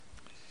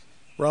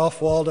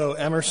Ralph Waldo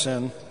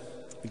Emerson,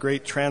 the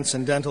great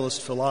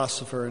transcendentalist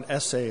philosopher and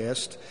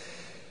essayist,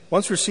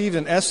 once received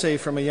an essay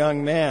from a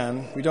young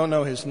man. We don't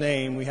know his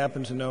name. We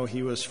happen to know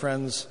he was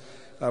friends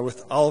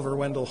with Oliver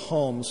Wendell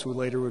Holmes, who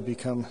later would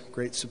become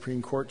great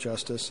Supreme Court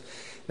Justice.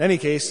 In any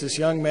case, this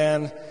young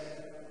man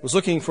was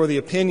looking for the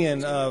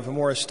opinion of a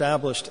more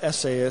established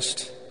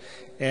essayist,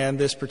 and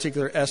this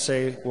particular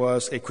essay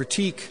was a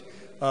critique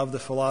of the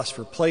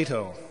philosopher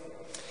Plato.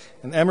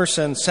 And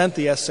Emerson sent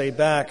the essay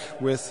back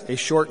with a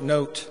short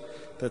note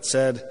that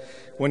said,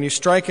 "When you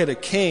strike at a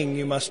king,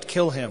 you must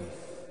kill him."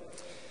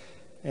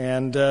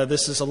 And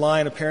this is a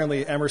line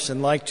apparently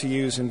Emerson liked to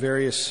use in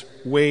various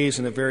ways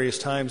and at various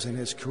times in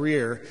his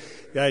career.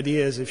 The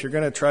idea is if you're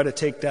going to try to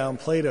take down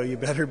Plato, you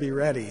better be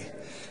ready,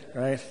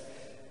 right?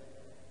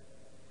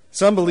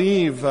 Some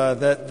believe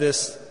that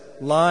this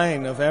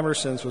line of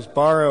Emerson's was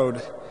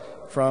borrowed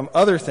from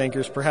other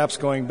thinkers, perhaps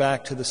going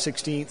back to the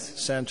 16th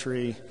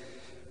century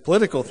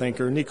political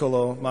thinker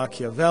Niccolo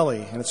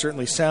Machiavelli, and it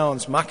certainly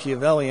sounds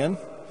Machiavellian.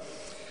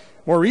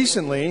 More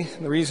recently,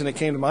 the reason it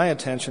came to my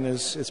attention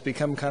is it's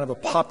become kind of a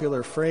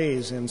popular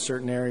phrase in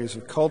certain areas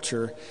of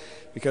culture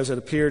because it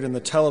appeared in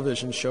the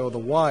television show The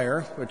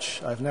Wire,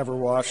 which I've never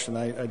watched and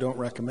I don't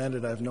recommend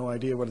it. I have no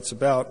idea what it's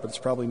about, but it's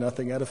probably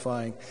nothing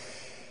edifying.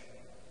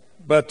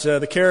 But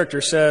the character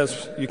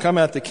says, "You come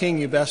at the king,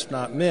 you best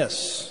not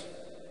miss."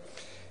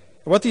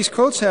 What these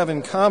quotes have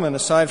in common,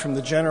 aside from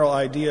the general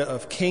idea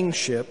of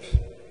kingship,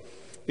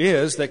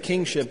 is that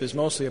kingship is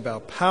mostly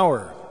about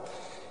power,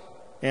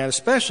 and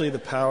especially the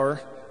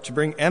power to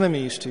bring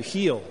enemies to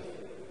heel.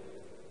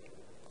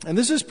 And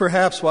this is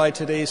perhaps why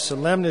today's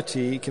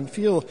solemnity can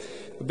feel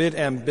a bit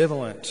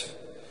ambivalent.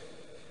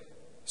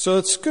 So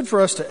it's good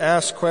for us to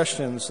ask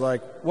questions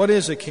like, what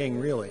is a king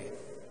really?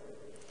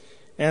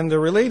 And the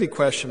related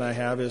question I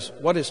have is,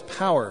 what is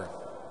power?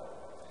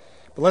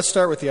 But let's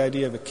start with the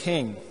idea of a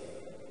king.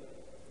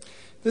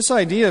 This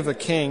idea of a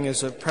king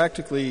is a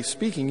practically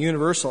speaking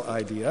universal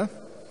idea.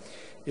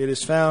 It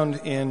is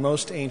found in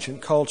most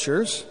ancient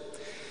cultures.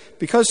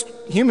 Because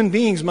human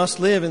beings must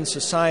live in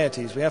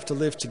societies, we have to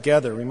live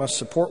together, we must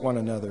support one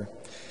another.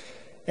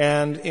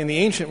 And in the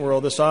ancient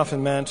world, this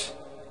often meant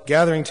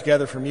gathering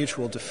together for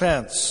mutual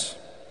defense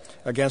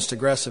against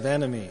aggressive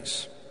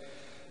enemies.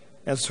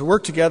 And to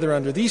work together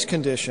under these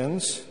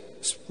conditions,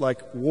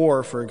 like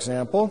war, for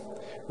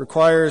example,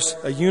 requires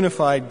a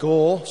unified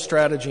goal,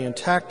 strategy, and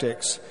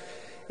tactics.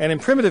 And in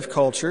primitive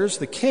cultures,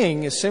 the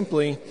king is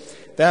simply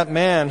that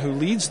man who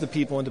leads the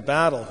people into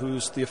battle,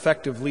 who's the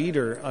effective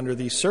leader under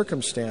these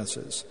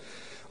circumstances.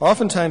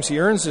 Oftentimes he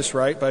earns this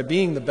right by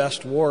being the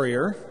best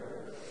warrior.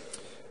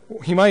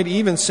 He might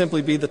even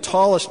simply be the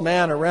tallest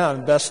man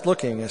around, best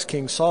looking, as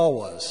King Saul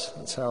was.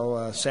 That's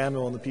how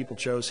Samuel and the people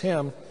chose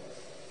him.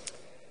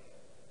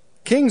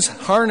 Kings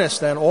harness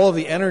then all of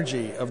the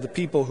energy of the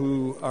people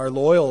who are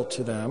loyal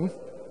to them,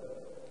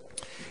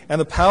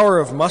 and the power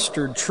of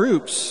mustered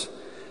troops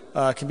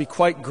can be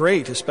quite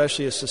great,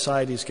 especially as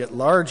societies get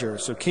larger.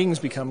 So kings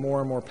become more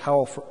and more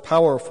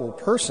powerful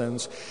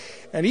persons.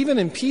 And even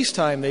in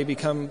peacetime, they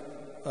become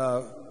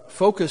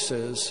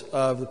focuses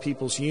of the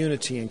people's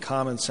unity and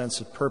common sense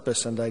of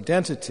purpose and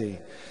identity.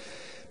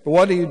 But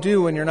what do you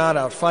do when you're not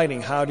out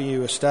fighting? How do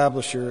you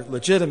establish your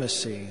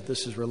legitimacy?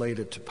 This is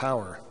related to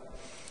power.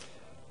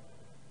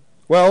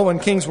 Well, when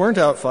kings weren't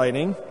out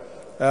fighting,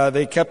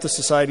 they kept the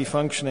society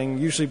functioning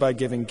usually by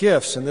giving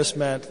gifts, and this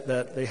meant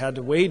that they had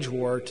to wage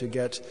war to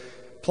get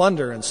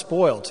plunder and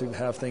spoil, to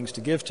have things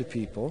to give to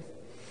people.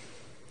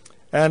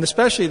 And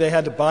especially they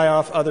had to buy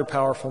off other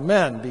powerful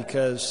men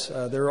because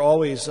there were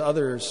always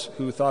others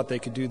who thought they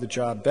could do the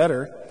job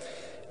better,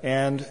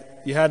 and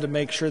you had to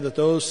make sure that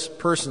those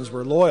persons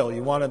were loyal.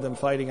 You wanted them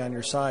fighting on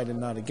your side and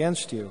not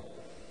against you.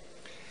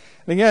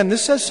 And again,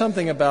 this says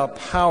something about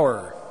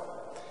power.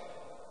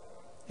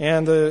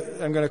 And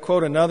I'm going to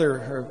quote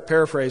or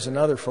paraphrase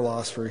another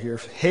philosopher here,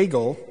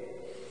 Hegel.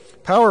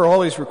 Power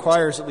always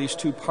requires at least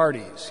two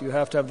parties. You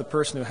have to have the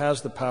person who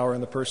has the power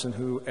and the person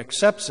who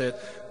accepts it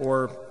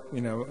or,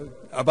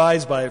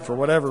 abides by it for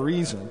whatever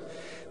reason.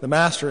 The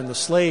master and the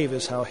slave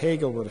is how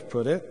Hegel would have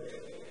put it.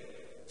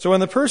 So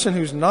when the person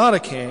who's not a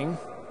king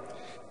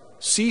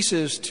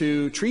ceases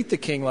to treat the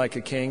king like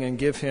a king and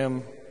give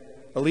him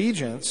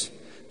allegiance,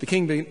 the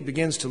king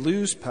begins to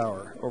lose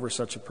power over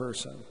such a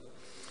person.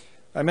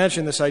 I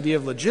mentioned this idea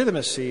of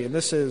legitimacy, and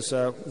this is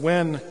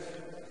when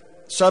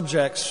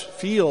subjects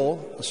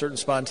feel a certain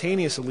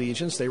spontaneous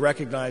allegiance. They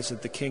recognize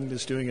that the king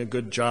is doing a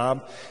good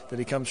job, that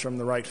he comes from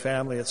the right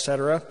family,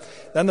 etc.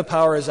 Then the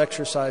power is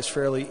exercised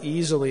fairly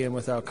easily and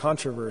without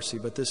controversy,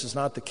 but this is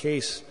not the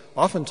case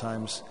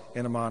oftentimes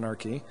in a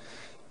monarchy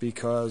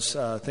because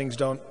things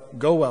don't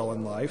go well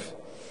in life.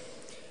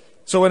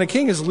 So when a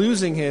king is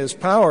losing his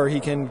power, he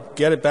can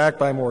get it back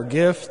by more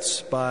gifts,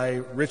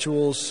 by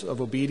rituals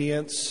of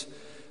obedience,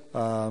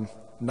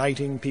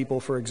 knighting people,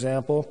 for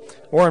example,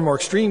 or in more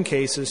extreme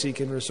cases, he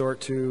can resort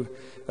to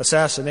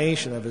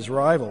assassination of his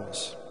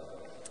rivals.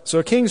 So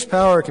a king's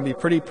power can be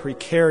pretty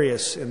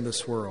precarious in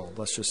this world,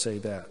 let's just say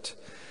that.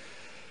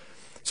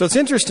 So it's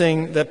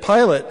interesting that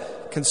Pilate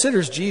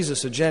considers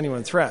Jesus a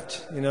genuine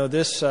threat.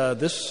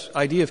 This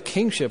idea of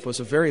kingship was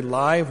a very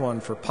live one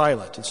for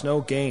Pilate. It's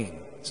no game.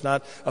 It's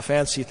not a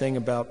fancy thing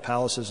about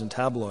palaces and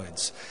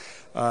tabloids.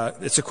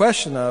 It's a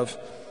question of,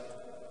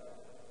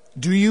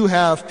 do you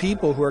have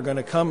people who are going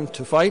to come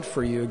to fight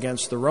for you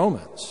against the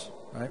Romans?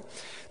 Right?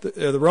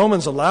 The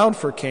Romans allowed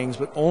for kings,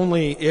 but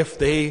only if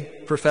they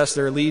professed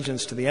their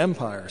allegiance to the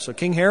empire. So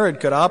King Herod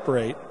could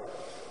operate,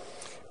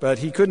 but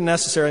he couldn't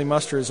necessarily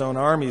muster his own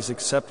armies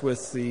except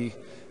with the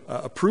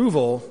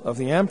approval of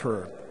the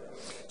emperor.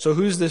 So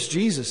who's this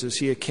Jesus? Is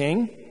he a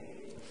king?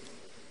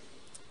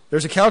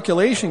 There's a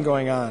calculation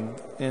going on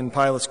in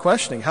Pilate's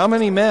questioning. How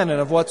many men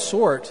and of what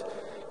sort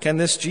can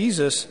this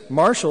Jesus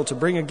marshal to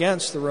bring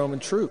against the Roman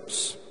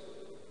troops?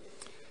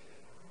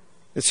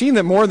 It seemed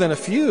that more than a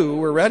few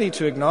were ready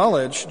to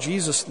acknowledge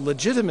Jesus'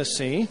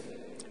 legitimacy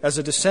as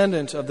a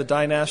descendant of the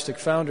dynastic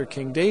founder,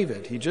 King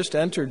David. He just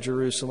entered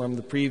Jerusalem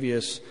the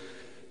previous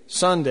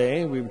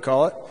Sunday, we would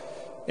call it,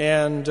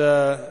 and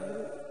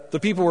the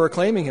people were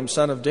acclaiming him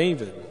son of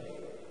David.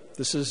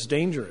 This is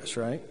dangerous,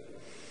 right?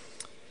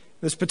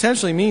 This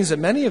potentially means that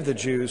many of the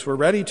Jews were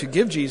ready to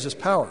give Jesus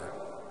power.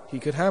 He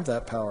could have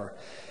that power.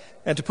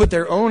 And to put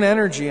their own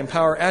energy and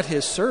power at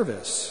his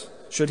service,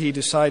 should he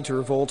decide to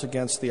revolt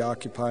against the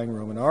occupying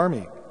Roman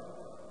army.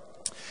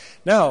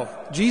 Now,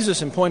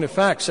 Jesus, in point of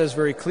fact, says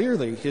very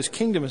clearly his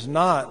kingdom is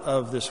not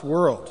of this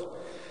world.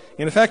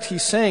 In effect,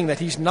 he's saying that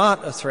he's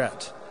not a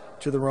threat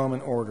to the Roman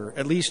order,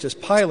 at least as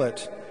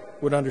Pilate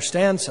would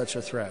understand such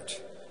a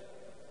threat.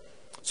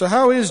 So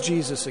how is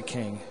Jesus a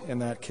king in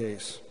that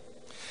case?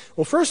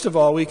 Well, first of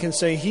all, we can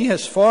say he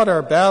has fought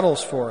our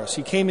battles for us.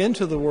 He came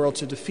into the world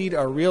to defeat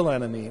our real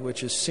enemy,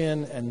 which is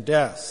sin and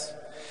death.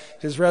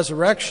 His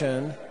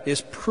resurrection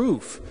is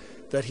proof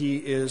that he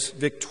is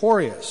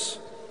victorious.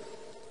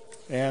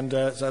 And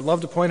as I love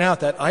to point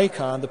out, that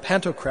icon, the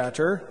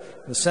Pantocrator,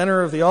 in the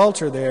center of the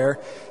altar there,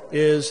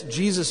 is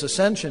Jesus'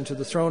 ascension to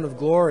the throne of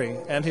glory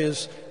and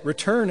his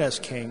return as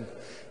king.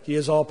 He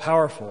is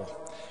all-powerful.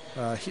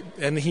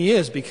 And he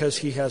is because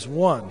he has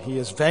won. He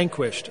has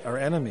vanquished our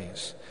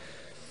enemies.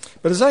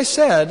 But as I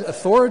said,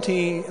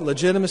 authority,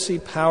 legitimacy,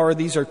 power,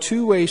 these are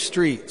two-way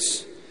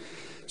streets.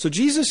 So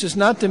Jesus is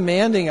not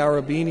demanding our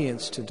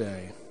obedience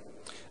today,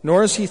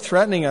 nor is he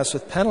threatening us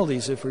with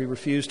penalties if we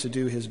refuse to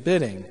do his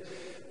bidding.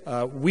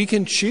 We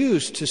can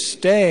choose to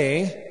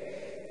stay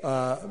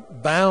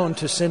bound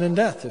to sin and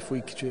death if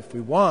we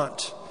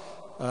want.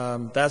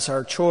 That's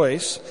our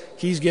choice.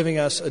 He's giving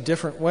us a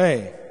different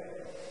way.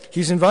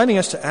 He's inviting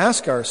us to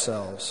ask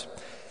ourselves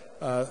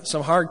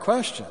some hard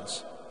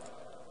questions.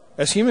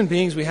 As human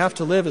beings, we have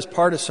to live as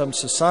part of some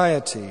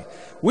society.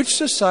 Which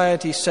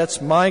society sets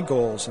my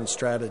goals and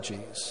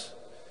strategies?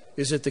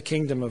 Is it the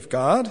kingdom of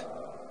God?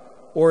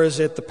 Or is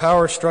it the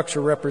power structure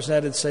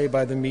represented, say,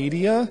 by the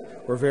media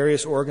or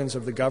various organs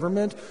of the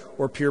government,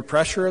 or peer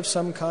pressure of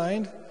some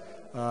kind?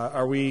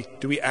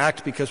 Do we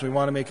act because we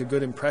want to make a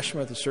good impression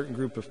with a certain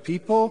group of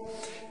people?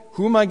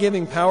 Who am I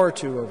giving power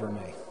to over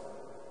me?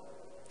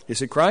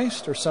 Is it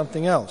Christ or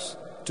something else?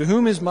 To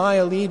whom is my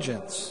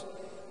allegiance?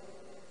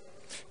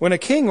 When a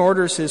king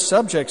orders his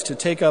subjects to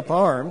take up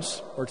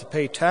arms or to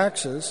pay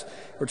taxes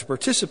or to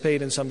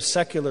participate in some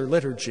secular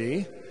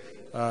liturgy,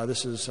 a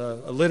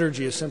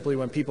liturgy is simply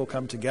when people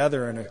come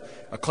together and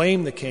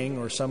acclaim the king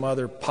or some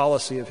other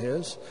policy of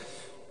his.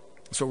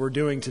 That's what we're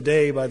doing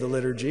today by the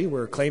liturgy.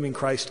 We're acclaiming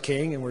Christ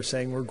King, and we're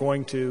saying we're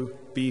going to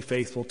be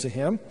faithful to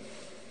him.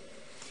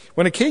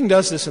 When a king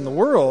does this in the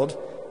world,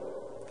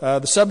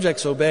 the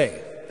subjects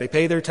obey. They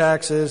pay their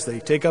taxes, they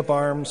take up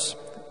arms,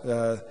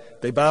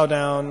 they bow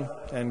down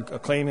and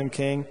acclaim him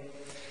king.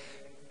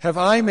 Have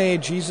I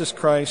made Jesus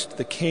Christ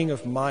the king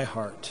of my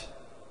heart?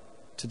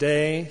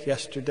 Today,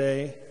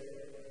 yesterday?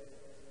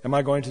 Am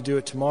I going to do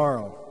it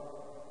tomorrow?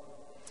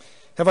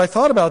 Have I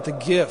thought about the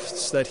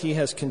gifts that he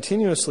has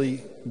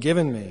continuously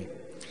given me?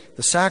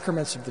 The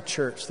sacraments of the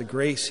church, the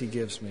grace he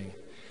gives me,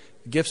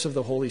 the gifts of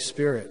the Holy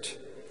Spirit,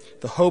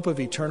 the hope of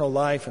eternal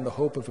life and the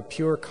hope of a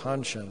pure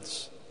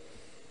conscience.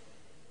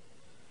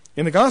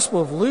 In the Gospel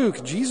of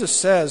Luke, Jesus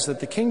says that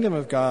the kingdom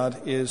of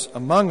God is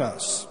among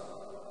us.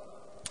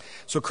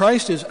 So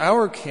Christ is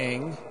our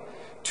king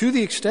to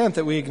the extent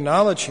that we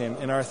acknowledge him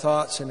in our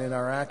thoughts and in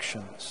our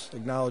actions,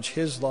 acknowledge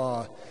his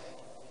law,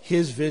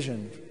 his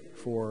vision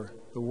for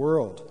the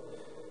world.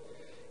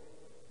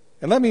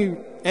 And let me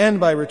end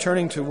by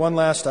returning to one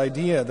last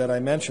idea that I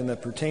mentioned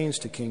that pertains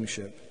to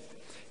kingship.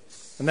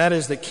 And that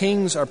is that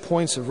kings are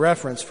points of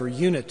reference for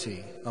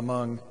unity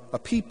among a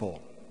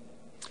people.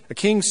 A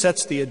king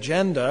sets the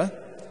agenda,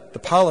 the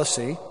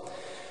policy,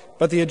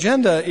 but the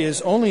agenda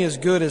is only as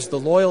good as the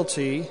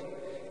loyalty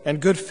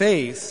and good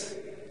faith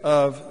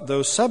of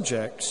those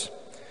subjects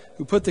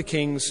who put the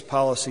king's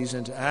policies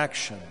into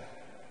action.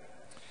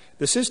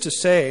 This is to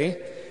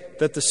say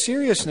that the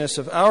seriousness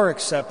of our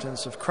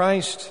acceptance of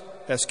Christ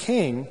as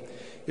king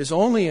is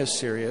only as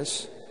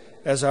serious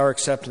as our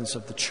acceptance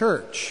of the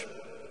church,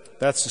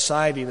 that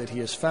society that he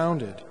has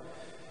founded.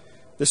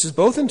 This is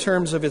both in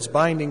terms of its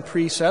binding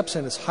precepts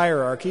and its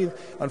hierarchy.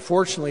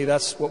 Unfortunately,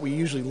 that's what we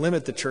usually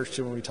limit the church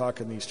to when we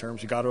talk in these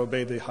terms. You've got to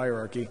obey the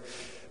hierarchy,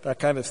 that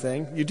kind of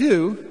thing. You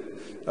do.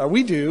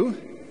 We do.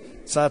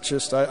 It's not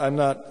just, I'm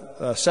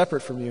not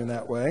separate from you in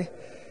that way.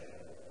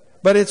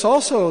 But it's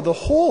also the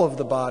whole of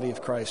the body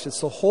of Christ.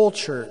 It's the whole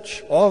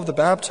church, all of the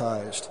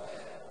baptized.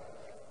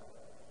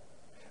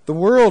 The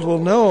world will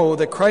know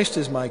that Christ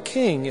is my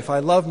King if I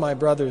love my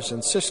brothers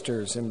and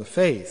sisters in the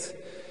faith,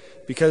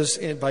 because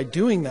by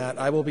doing that,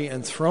 I will be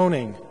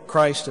enthroning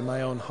Christ in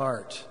my own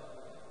heart.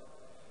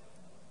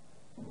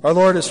 Our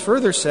Lord has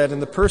further said in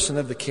the person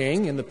of the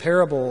King, in the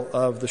parable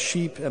of the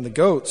sheep and the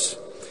goats,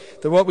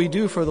 that what we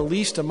do for the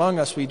least among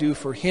us, we do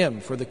for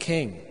Him, for the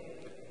King.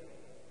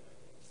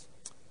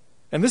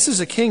 And this is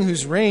a King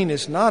whose reign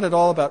is not at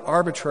all about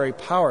arbitrary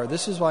power.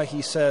 This is why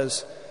He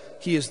says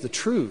He is the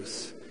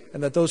truth,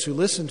 and that those who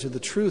listen to the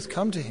truth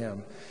come to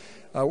Him.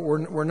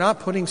 We're not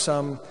putting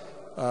some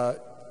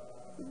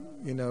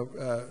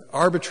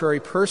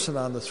arbitrary person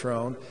on the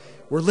throne.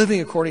 We're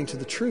living according to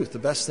the truth, the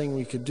best thing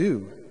we could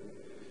do.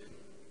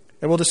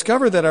 And we'll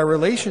discover that our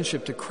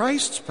relationship to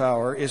Christ's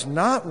power is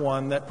not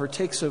one that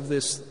partakes of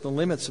the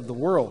limits of the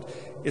world.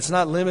 It's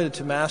not limited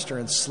to master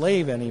and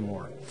slave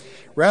anymore.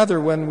 Rather,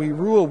 when we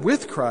rule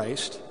with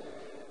Christ,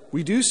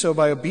 we do so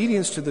by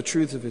obedience to the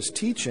truth of His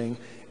teaching,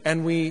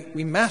 and we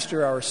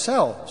master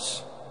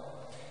ourselves.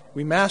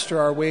 We master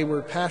our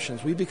wayward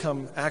passions. We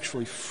become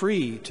actually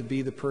free to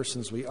be the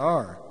persons we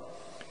are.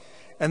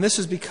 And this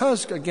is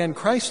because, again,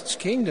 Christ's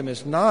kingdom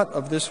is not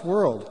of this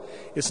world.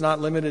 It's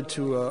not limited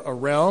to a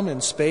realm in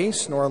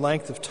space nor a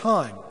length of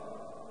time.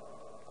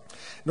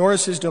 Nor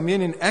is His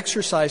dominion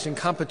exercised in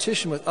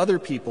competition with other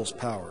people's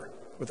power,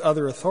 with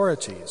other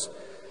authorities.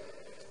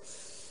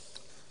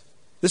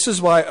 This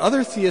is why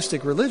other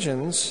theistic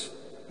religions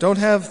don't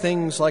have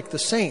things like the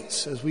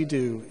saints, as we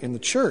do in the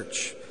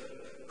church,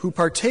 who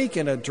partake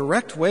in a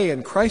direct way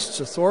in Christ's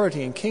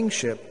authority and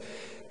kingship,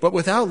 but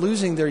without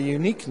losing their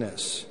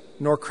uniqueness,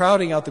 nor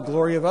crowding out the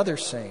glory of other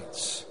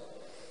saints,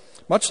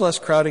 much less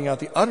crowding out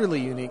the utterly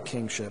unique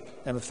kingship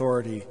and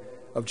authority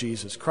of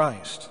Jesus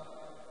Christ,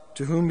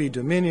 to whom be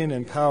dominion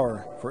and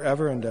power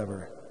forever and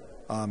ever.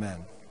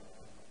 Amen.